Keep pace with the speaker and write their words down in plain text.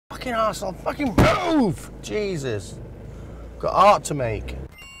Fucking arsehole, fucking move! Jesus. Got art to make.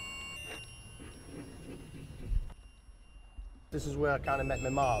 This is where I kind of met my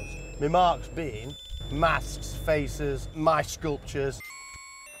marks. My marks being masks, faces, my sculptures.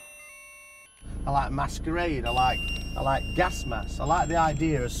 I like masquerade, I like gas masks. I like the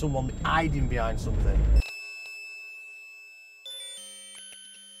idea of someone hiding behind something.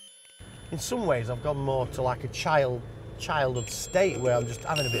 In some ways, I've gone more to like a childhood state where I'm just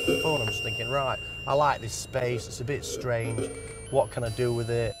having a bit of fun. I'm just thinking, right, I like this space, it's a bit strange. What can I do with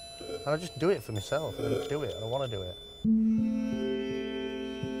it? And I just do it for myself. I just do it, and I want to do it.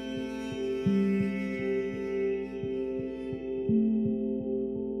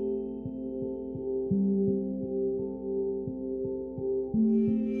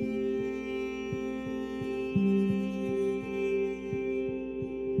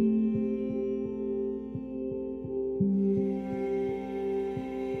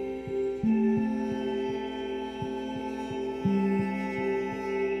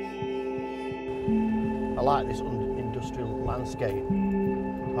 I like this industrial landscape.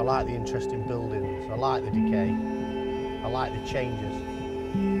 I like the interesting buildings. I like the decay. I like the changes.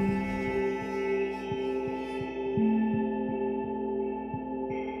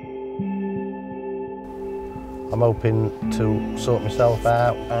 I'm hoping to sort myself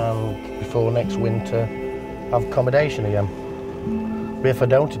out and before next winter have accommodation again. But if I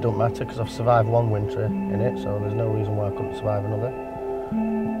don't, it don't matter because I've survived one winter in it, so there's no reason why I couldn't survive another.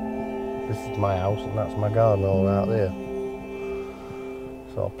 This is my house and that's my garden all out there.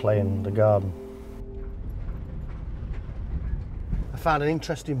 So I'll play in the garden. I found an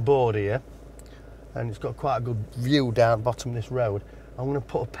interesting board here and it's got quite a good view down the bottom of this road. I'm going to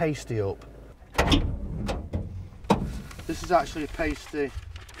put a pasty up. This is actually a pasty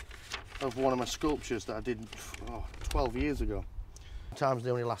of one of my sculptures that I did 12 years ago. Sometimes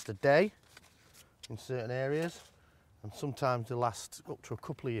they only last a day in certain areas and sometimes they last up to a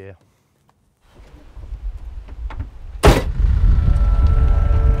couple of years.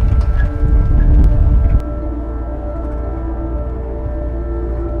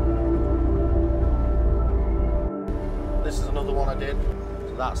 This is another one I did.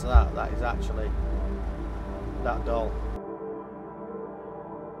 So that's that. That is actually that doll.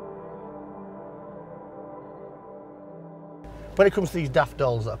 When it comes to these daft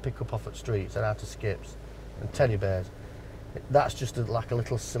dolls that I pick up off at streets and out of skips and teddy bears, that's just like a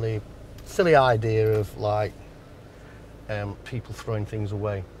little silly idea of like people throwing things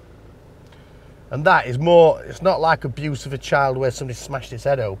away. And that is more, it's not like abuse of a child where somebody smashed its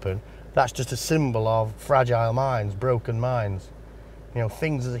head open. That's just a symbol of fragile minds, broken minds. You know,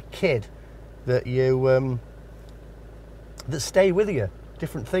 things as a kid that you, that stay with you.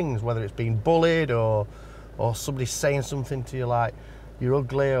 Different things, whether it's being bullied or somebody saying something to you like you're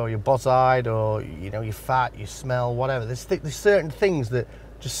ugly or you're boss-eyed or you know you're fat, you smell, whatever. There's certain things that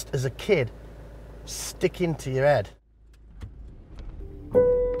just as a kid stick into your head.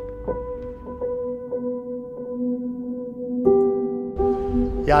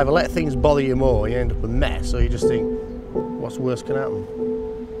 You either let things bother you more, you end up a mess, or you just think, what's worse can happen?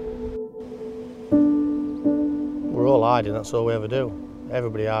 We're all hiding, that's all we ever do.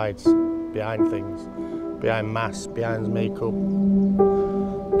 Everybody hides behind things, behind masks, behind makeup,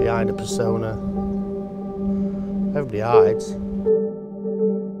 behind a persona. Everybody hides.